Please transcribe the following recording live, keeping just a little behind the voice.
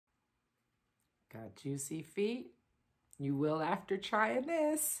Got juicy feet? You will after trying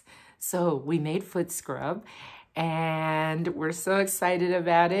this. So we made foot scrub and we're so excited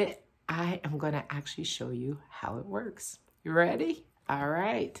about it. I am gonna actually show you how it works. You ready? All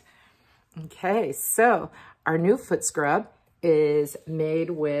right. Okay, so our new foot scrub is made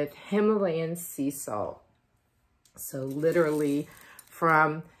with Himalayan sea salt. So literally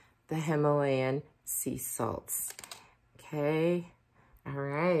from the Himalayan sea salts. Okay. All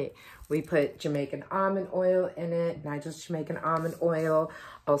right, we put Jamaican almond oil in it, not just Jamaican almond oil,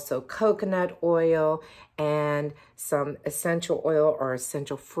 also coconut oil and some essential oil or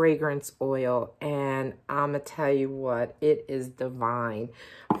essential fragrance oil. And I'm gonna tell you what, it is divine.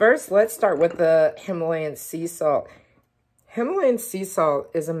 First, let's start with the Himalayan sea salt. Himalayan sea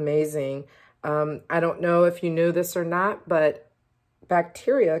salt is amazing. I don't know if you knew this or not, but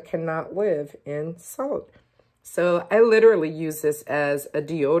bacteria cannot live in salt. So I literally use this as a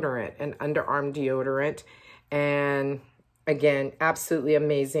deodorant, an underarm deodorant. And again, absolutely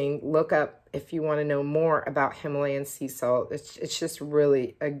amazing. Look up if you want to know more about Himalayan sea salt. It's just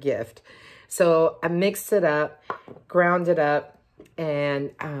really a gift. So I mixed it up, ground it up, and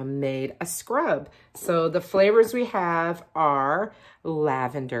made a scrub. So the flavors we have are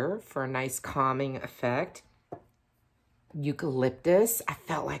lavender for a nice calming effect. Eucalyptus. I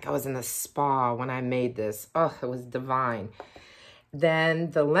felt like I was in a spa when I made this. Oh, it was divine.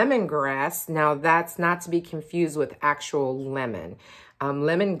 Then the lemongrass. Now that's not to be confused with actual lemon.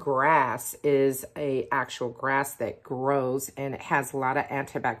 Lemongrass is a actual grass that grows and it has a lot of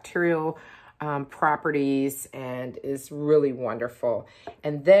antibacterial properties and is really wonderful.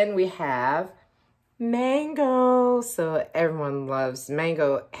 And then we have mango. So everyone loves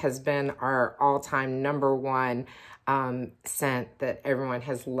mango. Has been our all-time #1 scent that everyone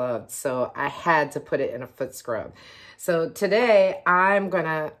has loved. So I had to put it in a foot scrub. So today I'm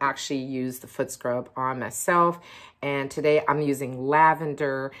gonna actually use the foot scrub on myself. And today I'm using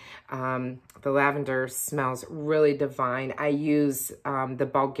lavender. The lavender smells really divine. I use the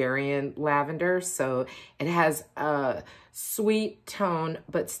Bulgarian lavender. So it has a sweet tone,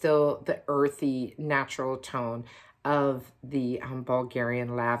 but still the earthy, natural tone of the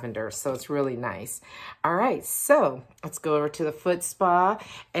Bulgarian lavender. So it's really nice. All right, so let's go over to the foot spa.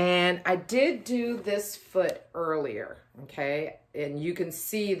 And I did do this foot earlier, okay? And you can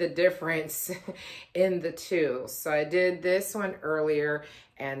see the difference in the two. So I did this one earlier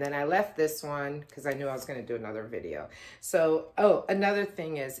and then I left this one because I knew I was gonna do another video. So, oh, another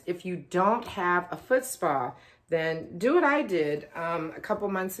thing is if you don't have a foot spa, then do what I did a couple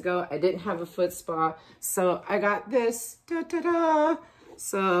months ago. I didn't have a foot spa, so I got this,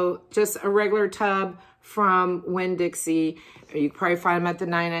 So just a regular tub from Winn-Dixie. You can probably find them at the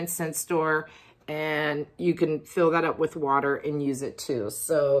 99-cent store, and you can fill that up with water and use it too.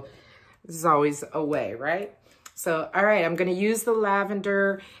 So this is always a way, right? So, all right, I'm gonna use the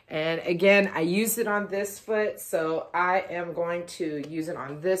lavender. And again, I used it on this foot, so I am going to use it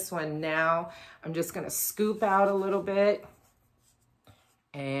on this one now. I'm just gonna scoop out a little bit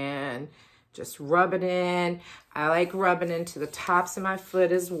and just rub it in. I like rubbing into the tops of my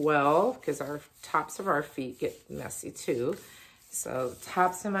foot as well because our tops of our feet get messy too. So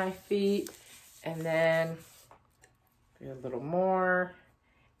tops of my feet, and then a little more.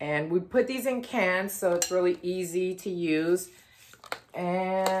 And we put these in cans, so it's really easy to use.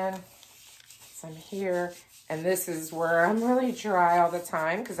 And so I'm here, and this is where I'm really dry all the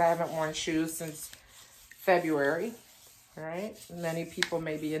time because I haven't worn shoes since February, all right? Many people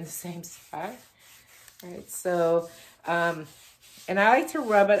may be in the same spot, all right? So, and I like to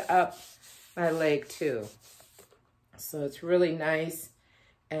rub it up my leg too. So it's really nice,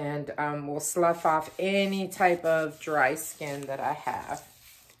 and will slough off any type of dry skin that I have.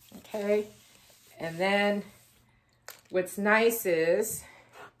 Okay, and then what's nice is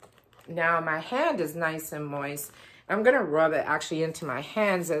now my hand is nice and moist. I'm gonna rub it actually into my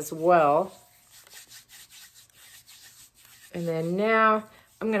hands as well. And then now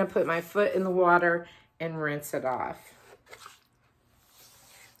I'm gonna put my foot in the water and rinse it off.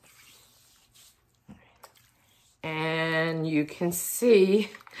 And you can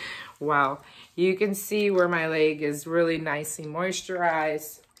see, wow, you can see where my leg is really nicely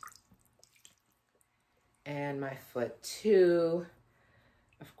moisturized. And my foot too.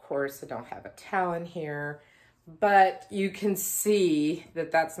 Of course, I don't have a towel in here, but you can see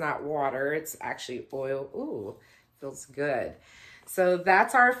that that's not water. It's actually oil. Ooh, feels good. So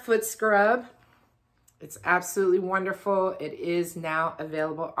that's our foot scrub. It's absolutely wonderful. It is now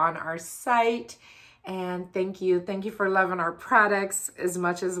available on our site. And thank you. Thank you for loving our products as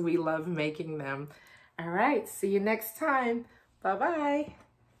much as we love making them. All right, see you next time. Bye-bye.